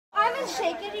even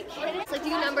shake it, are you kidding? It's like, do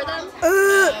you number them?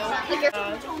 Like your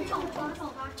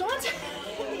don't.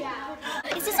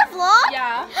 Is this a vlog?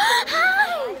 Yeah.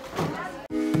 Hi!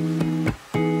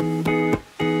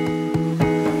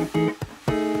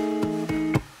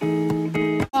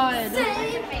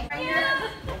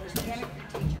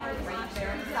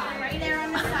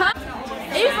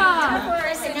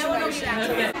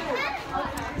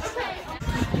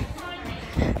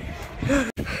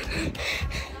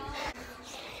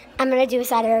 I'm gonna do a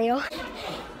side aerial.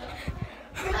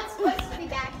 We're not supposed to be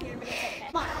back here, but it's okay.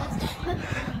 Come on, let's do it.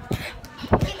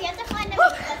 Okay, we have to find out.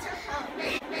 That's her phone.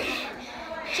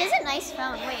 She has a nice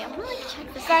phone. Wait, I'm gonna like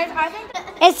check this. Guys, I think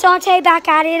it's Dante back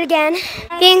at it again.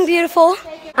 Being beautiful.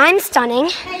 I'm stunning.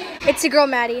 It's your girl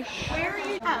Maddie. Where are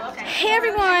you? Oh, okay. Hey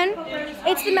everyone,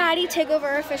 it's the Maddie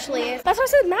takeover officially. That's why I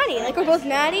said Maddie. Like we're both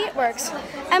Maddie. It works.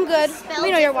 I'm good.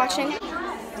 We know you're watching. Did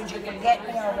you forget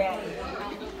me already?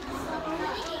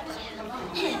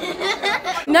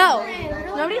 No,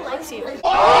 nobody likes you.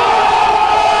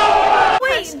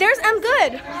 Wait, there's I'm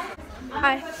good.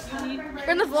 Hi.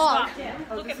 We're in the vlog.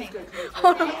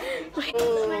 Hold on.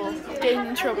 Getting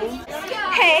in trouble.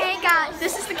 Hey guys,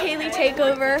 this is the Kaylee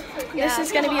takeover. This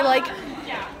is gonna be like,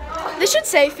 this should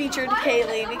say featured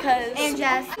Kaylee because And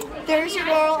Jess. there's your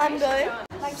girl, I'm good.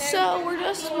 So we're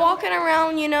just walking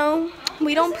around, you know.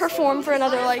 We don't perform for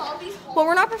another well,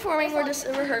 we're not performing, we're just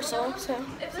a rehearsal. So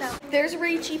there's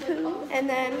Rachy Poo, and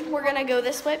then we're gonna go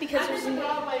this way because there's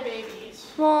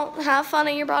well, have fun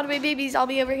at your Broadway babies. I'll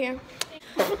be over here.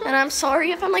 And I'm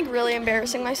sorry if I'm like really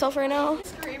embarrassing myself right now.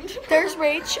 There's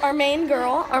Rach, our main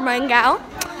girl, our main gal.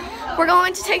 We're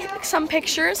going to take some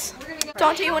pictures.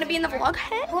 Dante, you want to be in the vlog?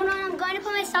 Hold on, I'm going to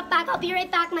put my stuff back. I'll be right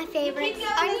back, my favorite.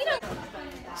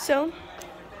 So,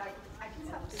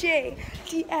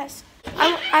 JDS.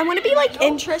 I want to be like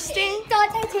interesting.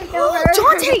 Dante, take over.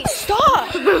 Dante, stop!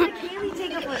 Kaylee,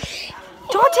 take over.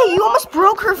 Dante, you almost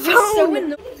broke her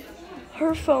phone.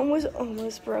 Her phone was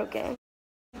almost broken.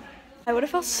 I would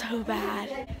have felt so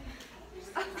bad.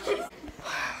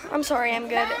 I'm sorry, I'm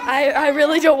good. I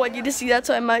really don't want you to see that,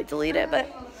 so I might delete it,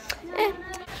 but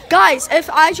Guys, if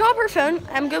I drop her phone,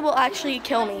 I'm good will actually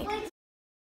kill me.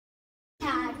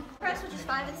 Press which is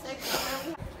 5 and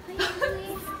 6.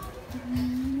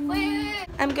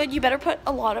 I'm good, you better put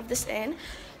a lot of this in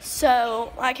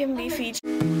so I can be featured.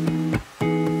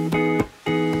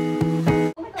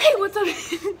 Hey, what's up?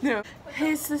 No.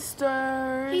 Hey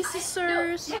sisters. Hey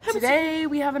sisters. Today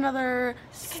we have another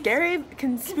scary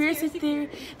conspiracy theory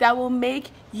that will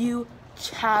make you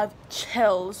have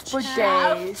chills for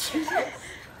days.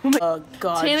 Oh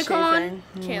god. TanaCon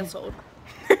canceled.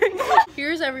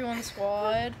 Here's everyone's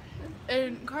squad.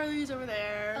 And Carly's over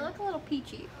there. I look a little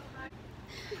peachy.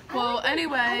 Well,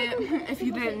 anyway, if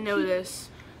you didn't know this,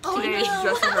 today is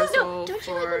dress rehearsal Don't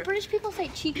you like when British people say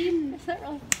cheeky? Is that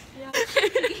really?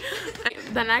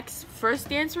 The next first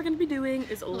dance we're gonna be doing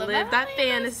is Live That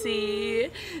Fantasy.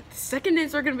 The second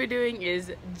dance we're gonna be doing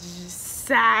is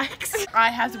Sax. I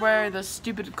have to wear the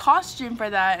stupid costume for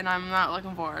that, and I'm not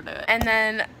looking forward to it. And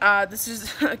then this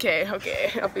is okay, up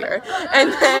here.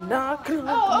 And then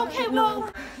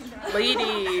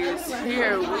ladies,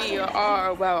 here we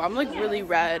are. Wow, I'm like really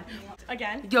red.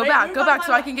 Again? Go back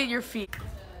so I can get your feet.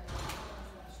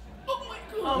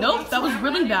 Nope, that was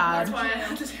really bad. And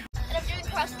I'm doing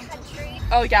cross country.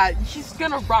 Oh yeah, she's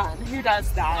gonna run. Who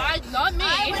does that? Not me.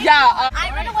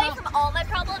 I run away from all my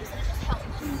problems and it just helps.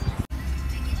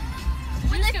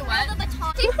 When they threw the baton,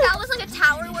 I think that was like a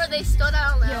tower where they stood,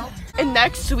 I don't know. And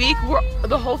next week,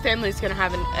 the whole family's gonna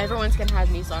have everyone's gonna have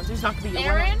Nissans. There's not gonna be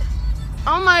Aaron?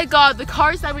 Oh my god, the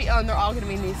cars that we own, they're all gonna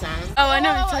be Nissans. Oh, I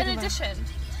know. Oh, in addition.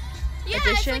 Yeah,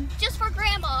 Edition? it's like just for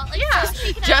grandma. Like, Yeah, so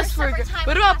she can just have for. her separate time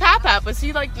What with about Papa? Pap? Was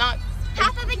he like not?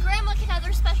 Papa and grandma can have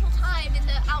their special time in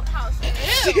the outhouse.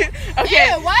 Okay.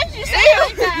 Ew, why did you say it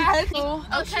like that?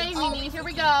 Okay, Mimi, here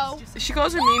we go. She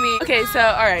calls her Mimi. Okay, so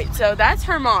alright, so that's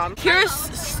her mom. Here's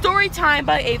Story Time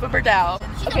by Ava Burdell.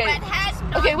 Okay.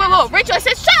 Okay, whoa, Rachel, I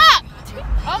said shut up!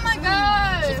 Oh my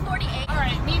god. She's 48.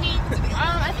 Alright, Mimi.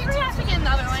 I think we have to get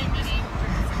another line, Mimi.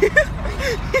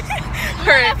 We're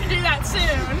gonna have to do that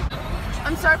soon.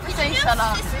 I'm sorry for saying shut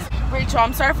up. Rachel,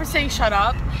 I'm sorry for saying shut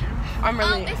up. I'm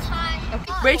really. It's fine.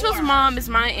 Okay. Rachel's mom is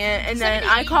my aunt, and then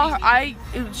I call her.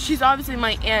 She's obviously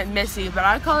my aunt Missy, but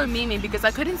I call her Mimi because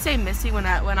I couldn't say Missy when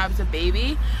I was a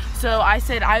baby. So I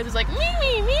was like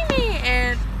Mimi,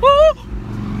 and woo!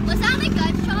 Was that like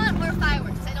gunshot or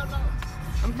fireworks? I don't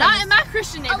know. Not in my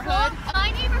Christian neighborhood.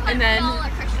 My neighborhood. And then all are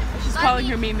Christian. She's calling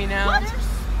her Mimi now.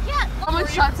 Yeah. Someone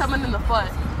shot someone in the foot.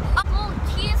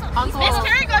 Miss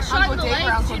Carrie got shot in the Uncle Dave or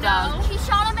legs, Uncle you know. He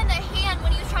shot him in the hand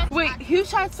when he was trying to. Wait, who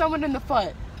shot someone in the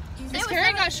foot? This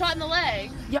Karen got shot in the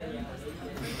leg. Yep.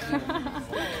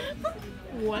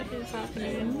 What is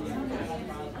happening?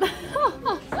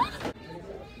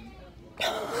 You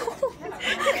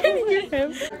can hear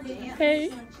him.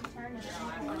 Hey.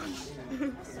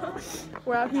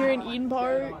 We're out here in Eden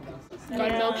Park.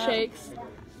 Got milkshakes.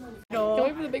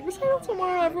 Going for the big recital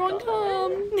tomorrow. Everyone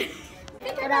come.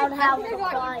 Without house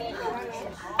quiet.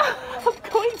 I'm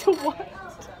going to what?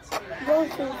 Go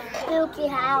to Silky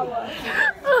Howard.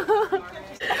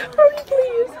 Hurry,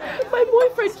 please. My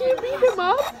boyfriend, can you beat him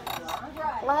up?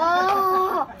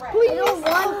 Oh, Please. you don't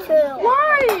want to.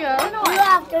 Why? You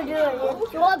have to do it.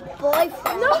 It's your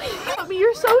boyfriend. No,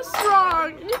 you're so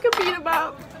strong. You can beat him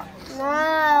up.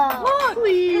 No. Look,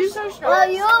 please. Well,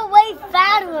 you're way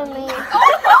fatter than me.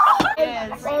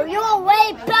 Well, you're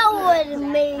way better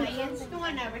than me.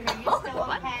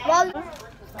 Well,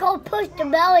 go push the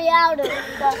belly out of the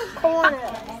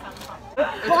corner.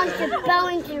 Punch the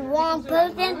belly into the wrong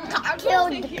person, kill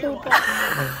the people.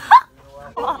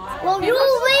 Well,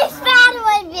 you're way fatter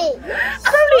than me.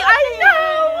 Brody, I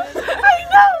know,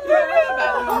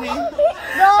 Brody.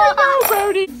 No,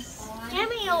 Brody. give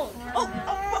me your. Whoa.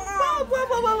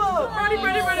 Brody,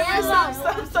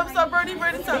 stop, Brody,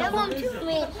 Give stop. them to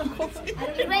me.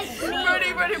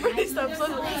 Brody, stop.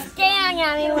 Staring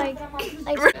at me like.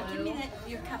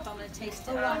 Your cup, I'm gonna taste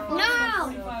it.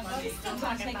 No.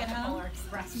 Take it home.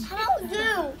 How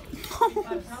do?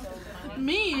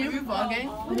 Me? Are you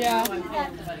vlogging? Yeah.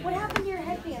 What happened to your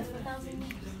headbands without me?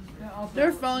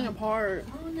 They're falling apart.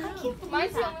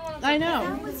 I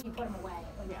know.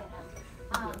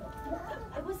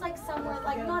 It was like somewhere,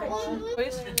 like not a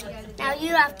cheap. Now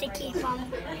you have to keep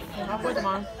them. I'll put them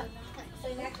on.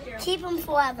 Keep them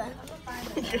forever.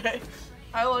 Okay.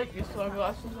 I like these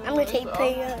sunglasses. I'm gonna take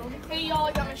pictures. Hey y'all,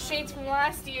 I got my shades from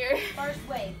last year. First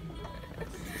wave.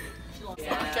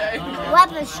 Okay.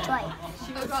 Weapon strike.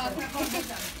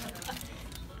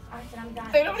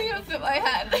 They don't even fit my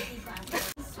head.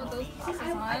 So those pieces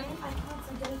on.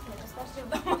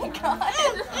 Oh my god.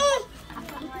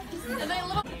 Are they a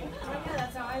little?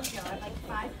 That's how I feel. I like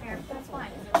 5 pairs. That's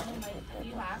fine.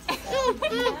 You have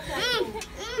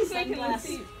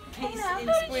sunglasses. Paste in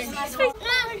swing.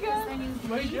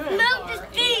 What are you doing? Melt the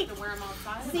street.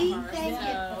 See, thank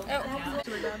you.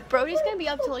 Brody's gonna be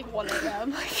up till like 1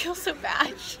 a.m. I feel so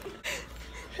bad.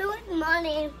 Who has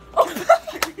money?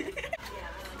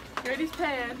 Brady's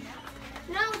paying.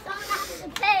 No, someone has to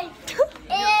pay.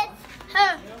 It's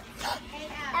her.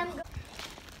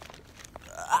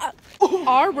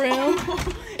 Our room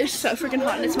is so freaking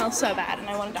hot and it smells so bad and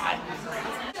I want to die.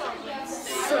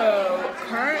 So,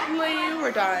 currently,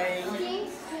 we're dying.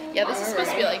 Yeah, this is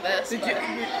supposed to be like this. Did you?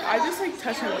 I just like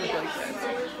touched my lip like this.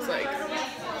 It's like,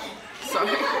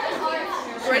 sorry.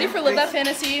 Ready for Live That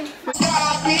Fantasy?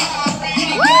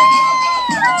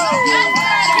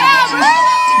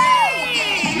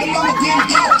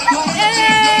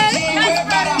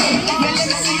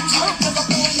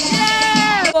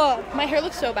 Oh, my hair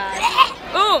looks so bad.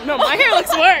 Oh no, my hair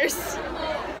looks worse.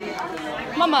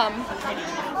 Mom,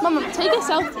 take a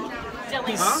selfie.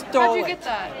 He How'd stole you it. get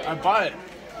that? I bought it.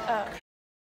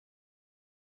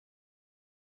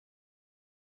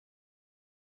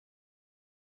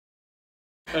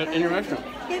 In your restaurant.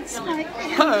 It's like.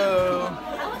 Hello.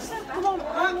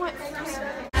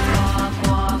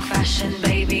 Fashion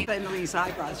baby. Emily's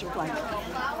eyebrows look like.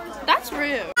 That's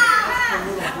rude.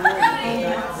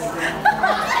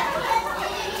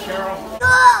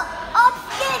 Up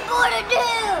skateboarder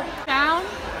dude. Down.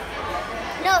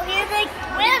 No, he's like,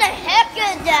 where the heck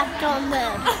is that on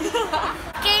them?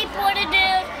 Skateboarder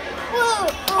dude. Woo,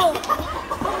 woo.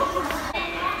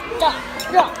 Stop,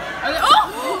 stop.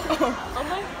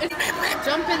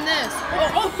 Jump in this.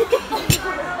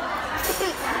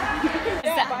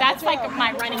 That's like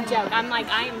my running joke. I'm like,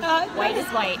 I'm white is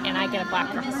white, and I get a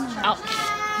black dress. Oh.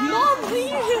 Mom,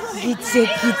 please. Pizza,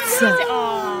 pizza.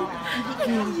 Oh.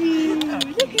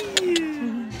 Look at you.